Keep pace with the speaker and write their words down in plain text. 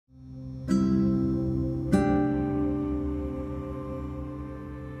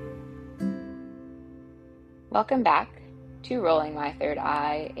Welcome back to Rolling My Third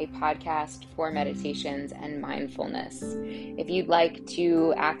Eye, a podcast for meditations and mindfulness. If you'd like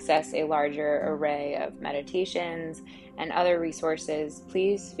to access a larger array of meditations and other resources,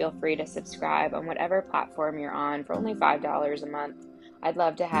 please feel free to subscribe on whatever platform you're on for only $5 a month. I'd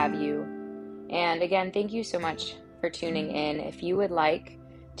love to have you. And again, thank you so much for tuning in. If you would like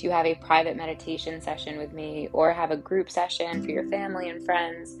to have a private meditation session with me or have a group session for your family and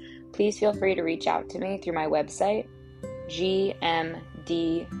friends, please feel free to reach out to me through my website,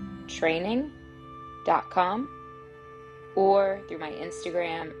 gmdtraining.com, or through my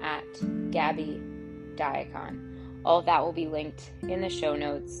Instagram at GabbyDiacon. All of that will be linked in the show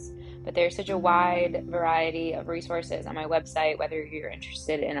notes. But there's such a wide variety of resources on my website, whether you're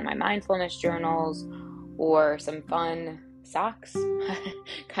interested in my mindfulness journals or some fun socks,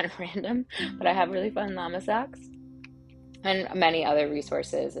 kind of random, but I have really fun llama socks, and many other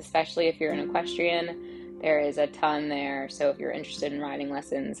resources, especially if you're an equestrian. There is a ton there, so if you're interested in riding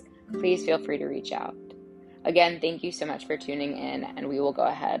lessons, please feel free to reach out. Again, thank you so much for tuning in, and we will go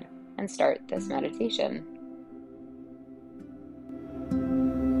ahead and start this meditation.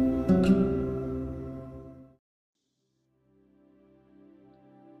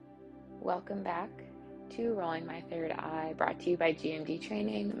 Welcome back to Rolling My Third Eye, brought to you by GMD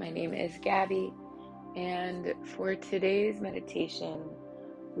Training. My name is Gabby, and for today's meditation,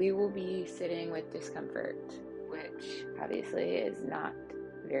 we will be sitting with discomfort, which obviously is not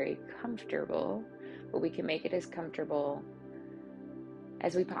very comfortable, but we can make it as comfortable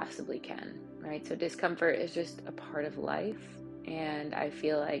as we possibly can, right? So discomfort is just a part of life, and I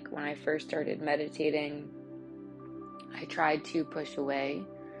feel like when I first started meditating, I tried to push away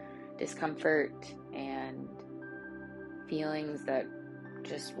discomfort and feelings that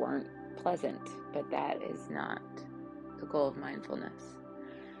just weren't pleasant, but that is not the goal of mindfulness.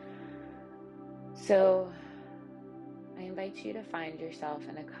 So I invite you to find yourself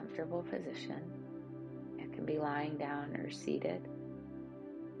in a comfortable position. It can be lying down or seated.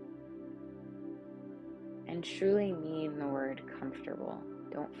 And truly mean the word comfortable.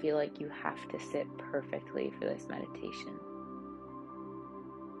 Don't feel like you have to sit perfectly for this meditation.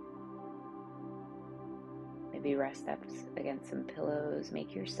 Maybe rest up against some pillows.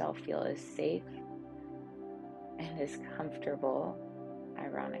 Make yourself feel as safe and as comfortable,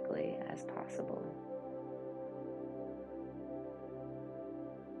 ironically, as possible.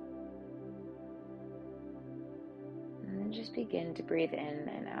 And then just begin to breathe in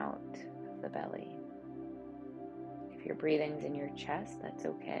and out of the belly. If your breathing's in your chest, that's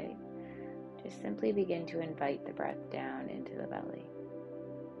okay. Just simply begin to invite the breath down into the belly.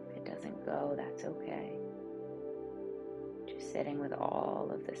 If it doesn't go, that's okay. Just sitting with all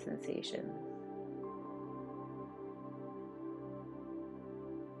of the sensations.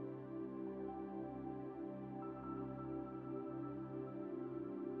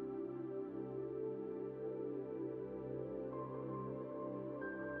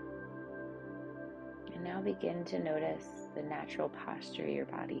 And now begin to notice the natural posture your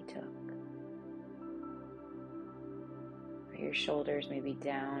body took. Where your shoulders may be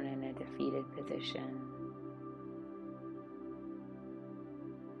down in a defeated position.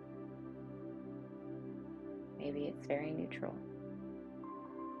 Maybe it's very neutral.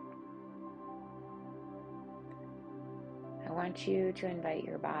 I want you to invite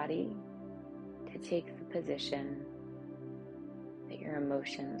your body to take the position that your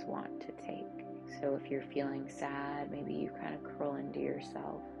emotions want to take. So if you're feeling sad, maybe you kind of curl into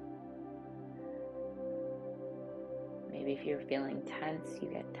yourself. Maybe if you're feeling tense, you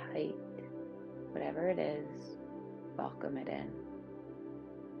get tight. Whatever it is, welcome it in.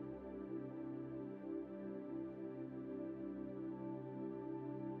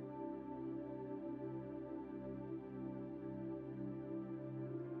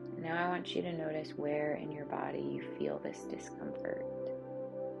 Now I want you to notice where in your body you feel this discomfort.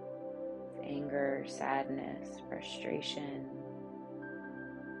 Anger, sadness, frustration,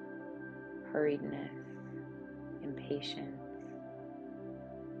 hurriedness, impatience.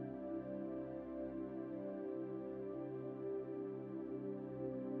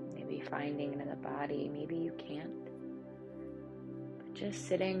 Maybe finding in the body, maybe you can't. But just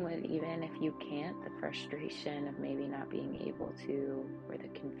sitting with, even if you can't, the frustration of maybe not being able to, or the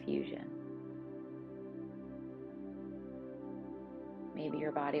confusion. Maybe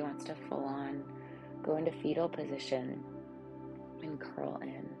your body wants to full on go into fetal position and curl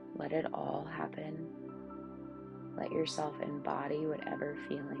in. Let it all happen. Let yourself embody whatever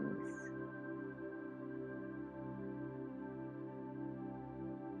feelings.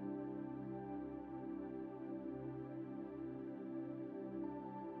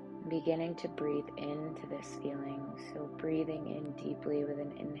 Beginning to breathe into this feeling. So breathing in deeply with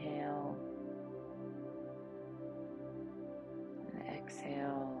an inhale and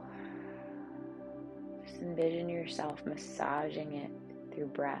exhale. Just envision yourself massaging it through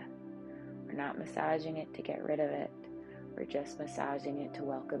breath. We're not massaging it to get rid of it. We're just massaging it to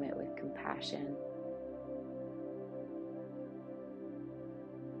welcome it with compassion.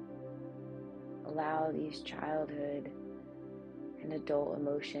 Allow these childhood and adult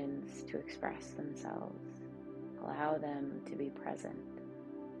emotions to express themselves. Allow them to be present.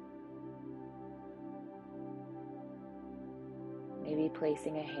 Maybe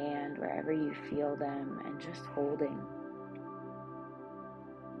placing a hand wherever you feel them and just holding.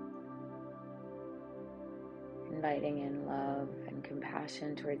 Inviting in love and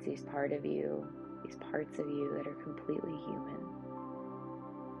compassion towards these parts of you that are completely human.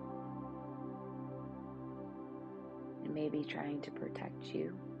 And maybe trying to protect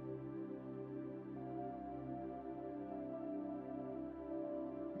you.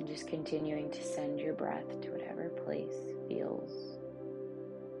 And just continuing to send your breath to whatever place feels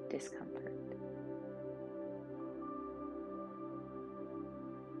discomfort.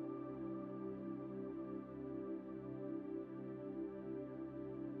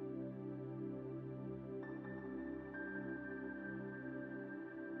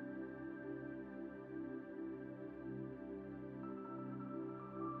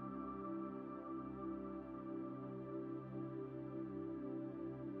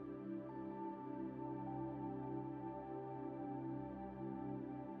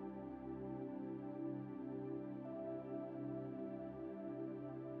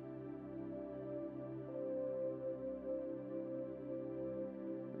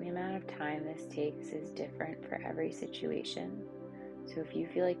 The amount of time this takes is different for every situation. So if you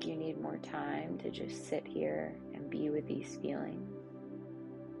feel like you need more time to just sit here and be with these feelings,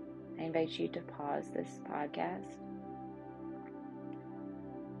 I invite you to pause this podcast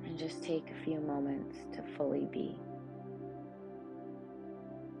and just take a few moments to fully be.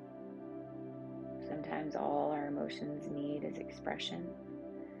 Sometimes all our emotions need is expression.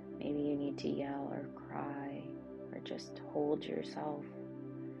 Maybe you need to yell or cry or just hold yourself.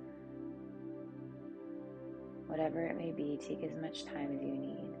 Whatever it may be, take as much time as you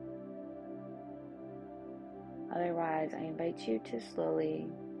need. Otherwise, I invite you to slowly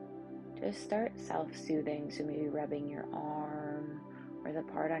just start self-soothing. So maybe rubbing your arm or the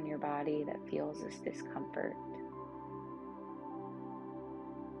part on your body that feels this discomfort.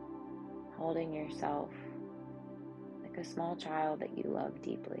 Holding yourself like a small child that you love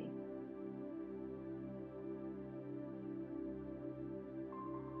deeply.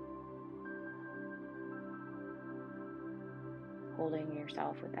 Holding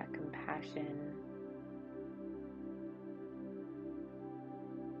yourself with that compassion.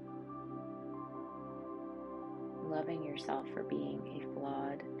 Loving yourself for being a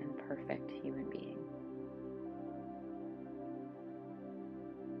flawed and perfect human being.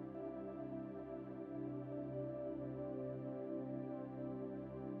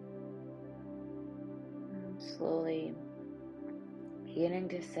 And slowly beginning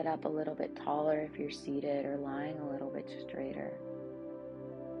to sit up a little bit taller if you're seated, or lying a little bit straighter.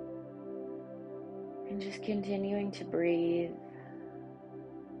 And just continuing to breathe.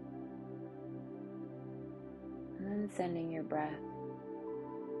 And then sending your breath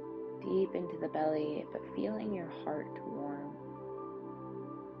deep into the belly, but feeling your heart warm.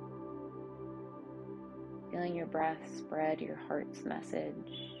 Feeling your breath spread your heart's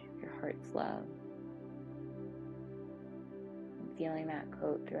message, your heart's love. And feeling that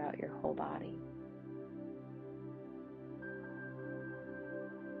coat throughout your whole body.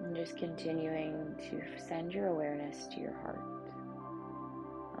 And just continuing to send your awareness to your heart.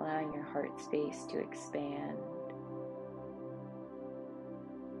 Allowing your heart space to expand.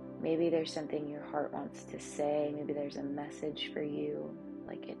 Maybe there's something your heart wants to say. Maybe there's a message for you,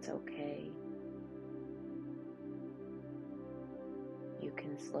 like it's okay. You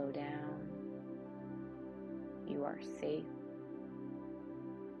can slow down. You are safe.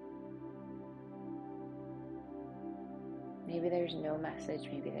 Maybe there's no message.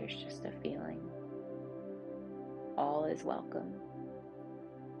 Maybe there's just a feeling. All is welcome.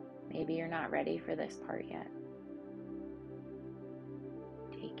 Maybe you're not ready for this part yet.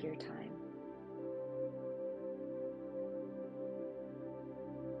 Take your time.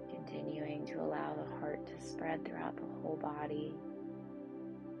 Continuing to allow the heart to spread throughout the whole body.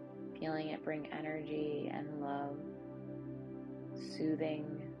 Feeling it bring energy and love.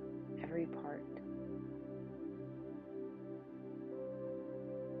 Soothing every part.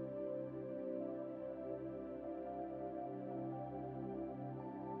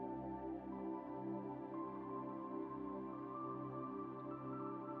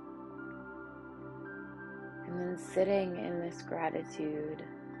 And sitting in this gratitude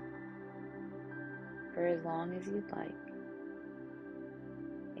for as long as you'd like.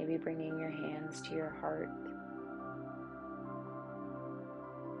 Maybe bringing your hands to your heart.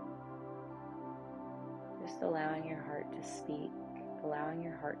 Just allowing your heart to speak, allowing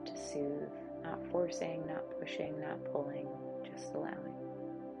your heart to soothe, not forcing, not pushing, not pulling, just allowing.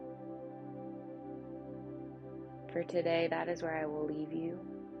 For today, that is where I will leave you.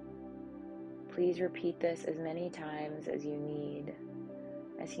 Please repeat this as many times as you need.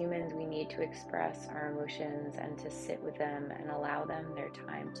 As humans, we need to express our emotions and to sit with them and allow them their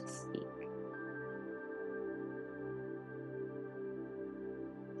time to speak.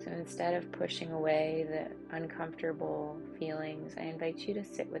 So instead of pushing away the uncomfortable feelings, I invite you to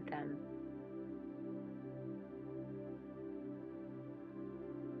sit with them.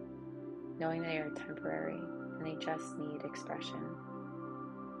 Knowing they are temporary and they just need expression.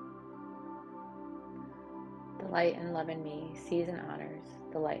 The light and love in me sees and honors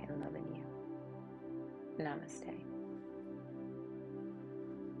the light and love in you. Namaste.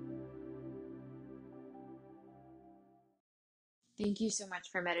 Thank you so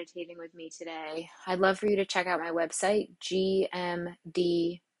much for meditating with me today. I'd love for you to check out my website,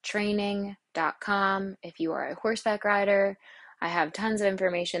 gmdtraining.com. If you are a horseback rider, I have tons of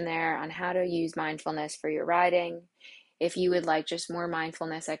information there on how to use mindfulness for your riding. If you would like just more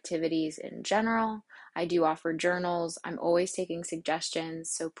mindfulness activities in general, I do offer journals. I'm always taking suggestions,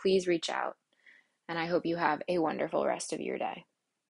 so please reach out. And I hope you have a wonderful rest of your day.